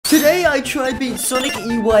Today I try beat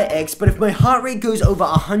sonic.eyx, but if my heart rate goes over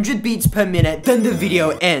 100 beats per minute, then the video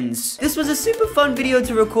ends. This was a super fun video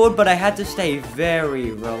to record, but I had to stay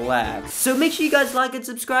very relaxed. So make sure you guys like and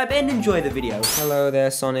subscribe and enjoy the video. Hello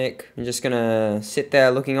there, Sonic. You're just gonna sit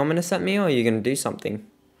there looking ominous at me, or are you gonna do something?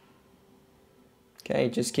 Okay,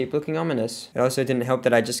 just keep looking ominous. It also didn't help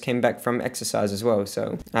that I just came back from exercise as well,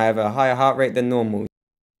 so I have a higher heart rate than normal.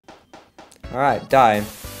 Alright, die.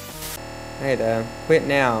 Hey there. Quit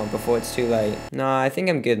now, before it's too late. No, I think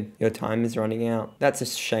I'm good. Your time is running out. That's a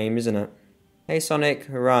shame, isn't it? Hey Sonic,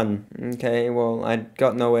 run. Okay, well, I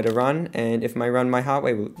got nowhere to run, and if I run, my heart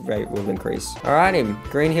rate will increase. Alrighty,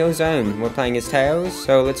 Green Hill Zone. We're playing as Tails,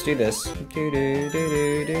 so let's do this.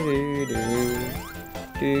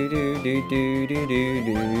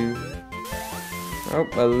 Oh,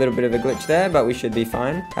 a little bit of a glitch there, but we should be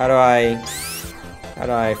fine. How do I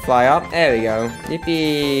fly up? There we go.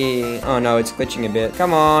 Yippee. Oh no, it's glitching a bit.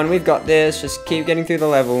 Come on, we've got this. Just keep getting through the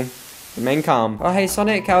level. Remain calm. Oh, hey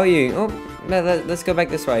Sonic, how are you? Oh, let's go back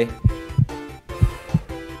this way.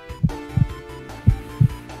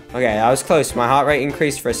 Okay, I was close. My heart rate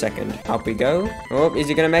increased for a second. Up we go. Oh, is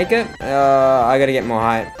he gonna make it? I gotta get more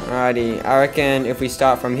height. Alrighty, I reckon if we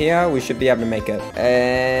start from here, we should be able to make it.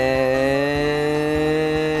 And...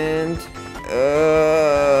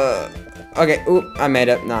 okay, oop, I made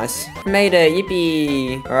it. Nice. Made it,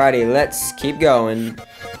 yippee. Alrighty, let's keep going.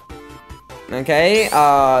 Okay,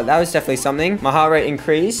 that was definitely something. My heart rate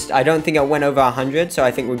increased. I don't think it went over 100, so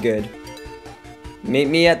I think we're good. Meet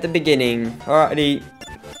me at the beginning. Alrighty.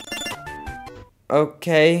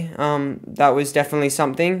 Okay, that was definitely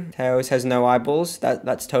something. Tails has no eyeballs.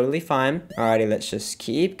 That's totally fine. Alrighty, let's just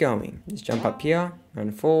keep going. Just jump up here,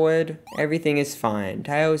 run forward. Everything is fine.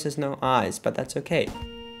 Tails has no eyes, but that's okay.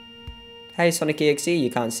 Hey, sonic.exe, you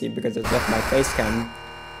can't see because it's left my face cam.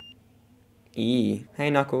 Hey,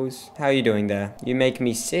 Knuckles. How are you doing there? You make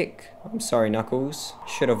me sick. I'm sorry, Knuckles.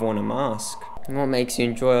 Should have worn a mask. What makes you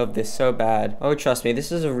enjoy this so bad? Oh, trust me, this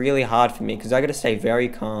is really hard for me because I gotta stay very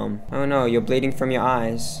calm. Oh no, you're bleeding from your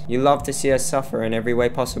eyes. You love to see us suffer in every way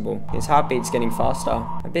possible. His heartbeat's getting faster.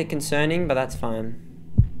 A bit concerning, but that's fine.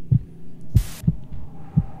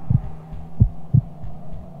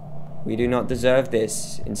 We do not deserve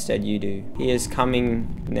this. Instead, you do. He is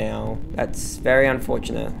coming now. That's very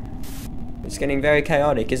unfortunate. It's getting very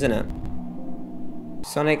chaotic, isn't it?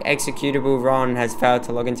 Sonic executable Ron has failed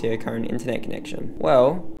to log into your current internet connection.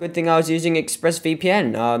 Well, good thing I was using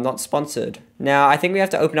ExpressVPN, not sponsored. Now, I think we have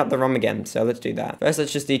to open up the ROM again, so let's do that. First,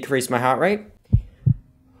 let's just decrease my heart rate.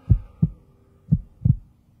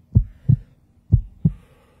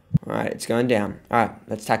 Alright, it's going down. Alright,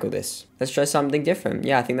 let's tackle this. Let's try something different.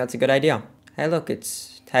 Yeah, I think that's a good idea. Hey look,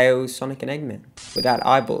 it's Tails, Sonic, and Eggman. Without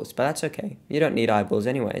eyeballs, but that's okay. You don't need eyeballs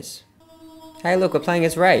anyways. Hey look, we're playing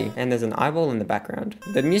as Ray, and there's an eyeball in the background.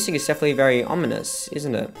 The music is definitely very ominous,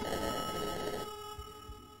 isn't it?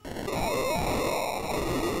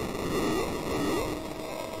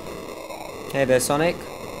 Hey there, Sonic.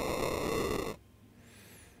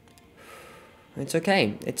 It's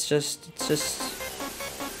okay. It's just...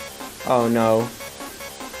 Oh no.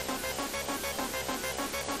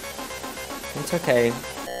 It's okay.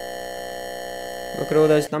 Look at all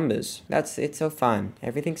those numbers. It's so fine.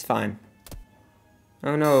 Everything's fine.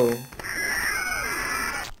 Oh no.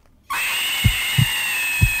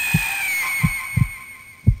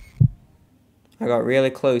 I got really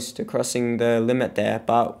close to crossing the limit there,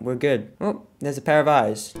 but we're good. Oh, there's a pair of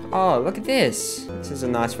eyes. Oh, look at this. This is a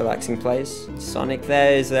nice relaxing place. Sonic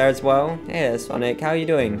there is there as well. Hey there, Sonic. How are you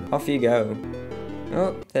doing? Off you go.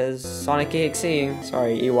 Oh, there's sonic.exe.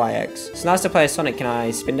 Sorry, EYX. It's nice to play as Sonic. Can I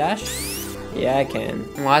spin dash? Yeah, I can.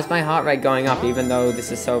 Why is my heart rate going up even though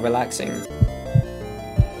this is so relaxing?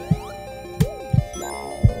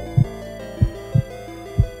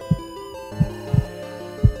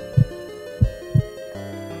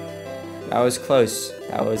 That was close.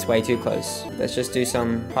 That was way too close. Let's just do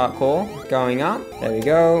some parkour. Going up. There we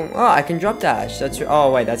go. Oh, I can drop dash.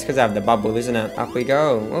 Oh, wait, that's because I have the bubble, isn't it? Up we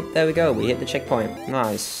go. Oh, there we go. We hit the checkpoint.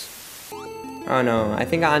 Nice. Oh, no. I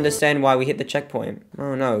think I understand why we hit the checkpoint.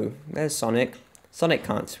 Oh, no. There's Sonic. Sonic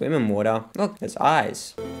can't swim in water. Look, there's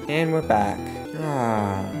eyes. And we're back.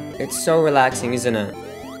 Ah, it's so relaxing, isn't it?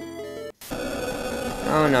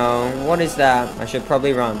 Oh, no. What is that? I should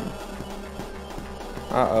probably run.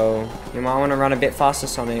 Uh-oh. You might want to run a bit faster,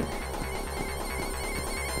 Sonic.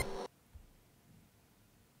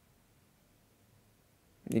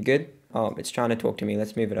 You good? Oh, it's trying to talk to me.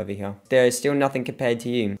 Let's move it over here. There is still nothing compared to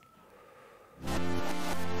you.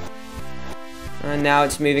 And now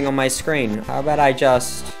it's moving on my screen. How about I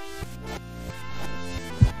just...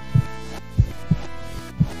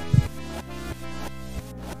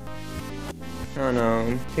 Oh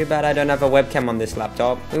no, too bad I don't have a webcam on this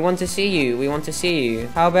laptop. We want to see you, we want to see you.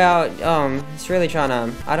 How about, it's really trying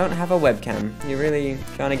to, I don't have a webcam. You're really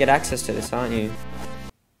trying to get access to this, aren't you?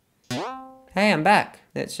 Hey, I'm back.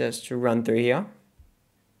 Let's just run through here.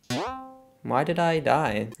 Why did I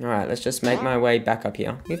die? Alright, let's just make my way back up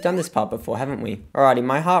here. We've done this part before, haven't we? Alrighty,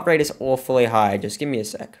 my heart rate is awfully high. Just give me a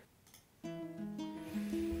sec.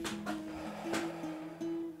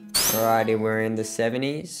 Alrighty, we're in the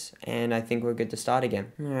 70s, and I think we're good to start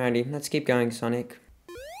again. Alrighty, let's keep going, Sonic.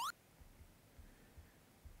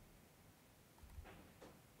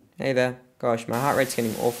 Hey there. Gosh, my heart rate's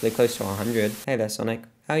getting awfully close to 100. Hey there, Sonic.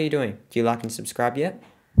 How are you doing? Do you like and subscribe yet?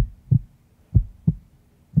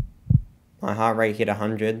 My heart rate hit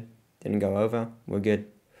 100. Didn't go over. We're good.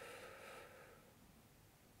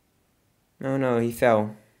 Oh no, he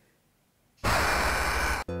fell.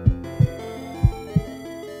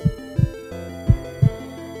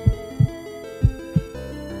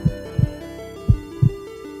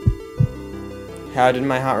 How did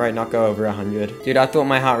my heart rate not go over 100? Dude, I thought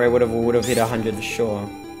my heart rate would have hit 100 for sure.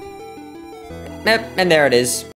 Yep, and there it is.